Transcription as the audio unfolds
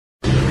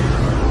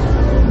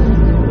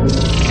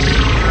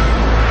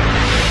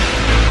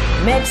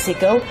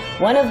Mexico,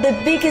 one of the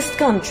biggest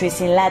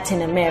countries in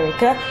Latin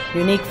America,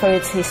 unique for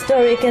its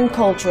historic and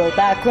cultural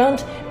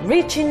background,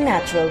 rich in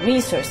natural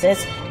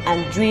resources,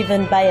 and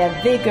driven by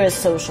a vigorous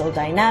social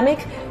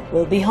dynamic,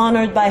 will be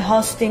honored by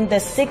hosting the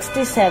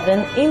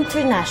 67th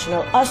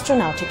International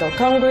Astronautical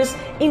Congress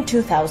in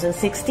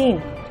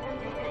 2016.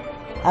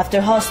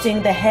 After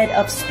hosting the Head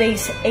of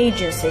Space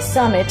Agency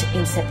Summit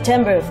in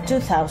September of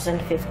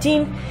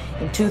 2015,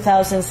 in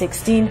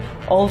 2016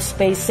 all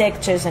space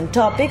sectors and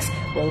topics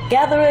will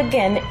gather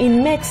again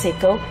in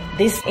Mexico,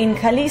 this in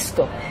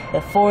Jalisco, the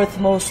fourth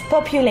most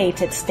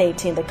populated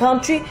state in the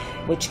country,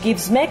 which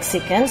gives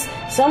Mexicans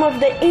some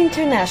of the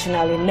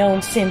internationally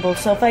known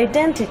symbols of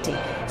identity,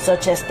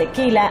 such as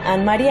tequila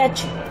and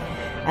mariachi,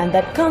 and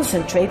that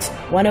concentrates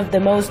one of the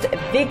most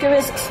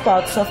vigorous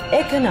spots of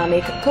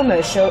economic,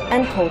 commercial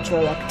and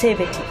cultural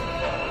activity.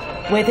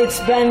 With its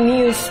brand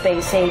new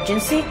space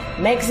agency,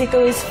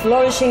 Mexico is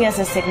flourishing as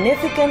a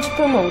significant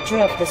promoter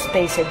of the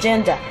space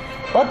agenda,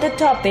 but the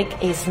topic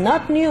is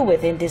not new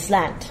within this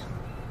land.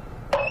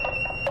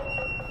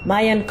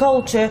 Mayan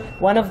culture,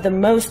 one of the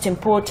most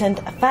important,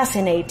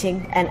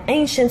 fascinating and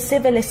ancient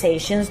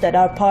civilizations that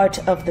are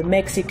part of the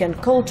Mexican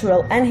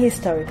cultural and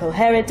historical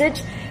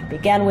heritage,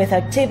 began with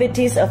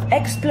activities of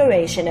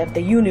exploration of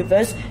the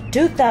universe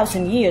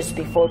 2,000 years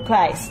before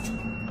Christ.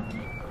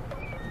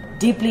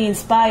 Deeply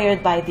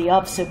inspired by the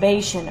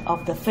observation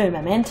of the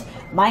firmament,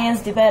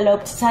 Mayans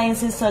developed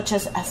sciences such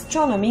as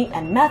astronomy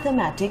and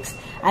mathematics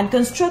and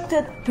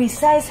constructed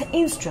precise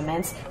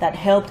instruments that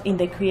helped in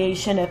the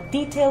creation of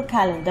detailed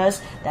calendars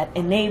that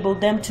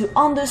enabled them to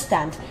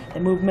understand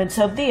the movements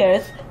of the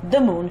Earth, the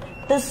Moon,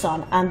 the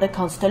Sun, and the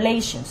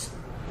constellations.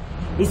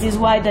 This is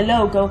why the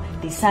logo,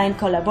 designed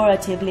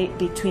collaboratively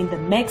between the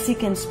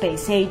Mexican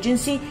Space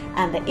Agency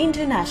and the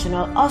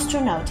International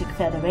Astronautic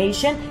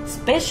Federation,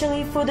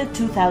 especially for the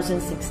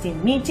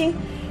 2016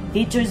 meeting,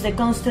 features the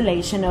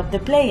constellation of the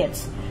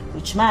Pleiades,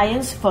 which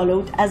Mayans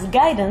followed as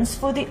guidance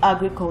for the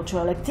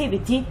agricultural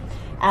activity,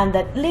 and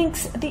that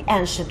links the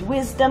ancient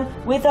wisdom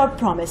with our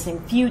promising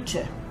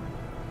future.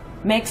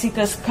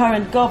 Mexico's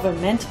current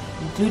government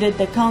included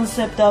the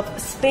concept of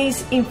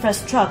space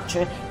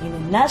infrastructure in a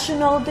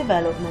national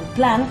development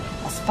plan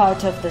as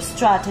part of the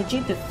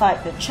strategy to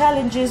fight the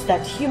challenges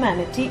that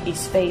humanity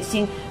is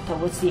facing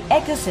towards the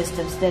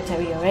ecosystem's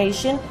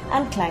deterioration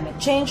and climate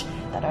change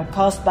that are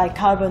caused by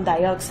carbon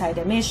dioxide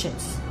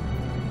emissions.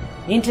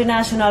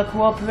 International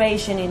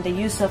cooperation in the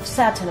use of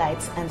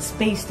satellites and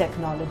space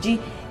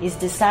technology is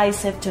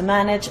decisive to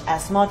manage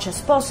as much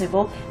as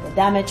possible the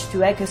damage to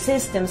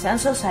ecosystems and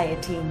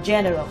society in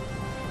general.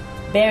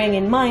 Bearing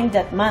in mind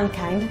that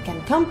mankind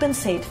can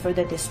compensate for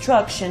the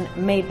destruction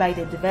made by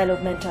the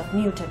development of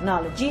new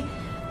technology,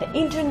 the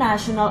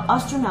International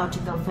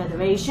Astronautical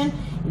Federation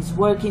is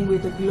working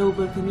with the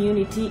global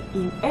community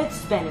in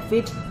Earth's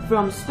benefit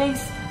from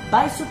space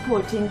by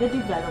supporting the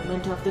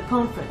development of the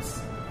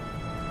conference.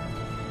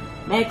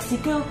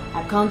 Mexico,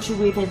 a country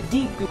with a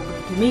deep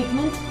global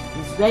commitment,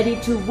 is ready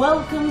to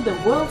welcome the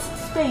world's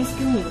space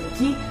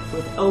community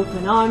with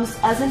open arms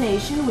as a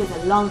nation with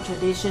a long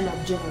tradition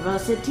of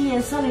generosity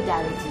and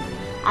solidarity,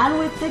 and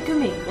with the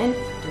commitment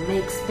to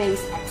make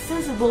space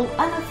accessible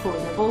and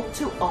affordable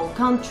to all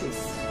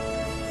countries.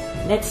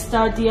 Let's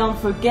start the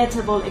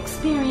unforgettable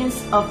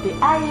experience of the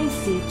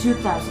IAC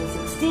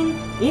 2016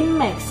 in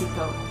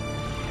Mexico.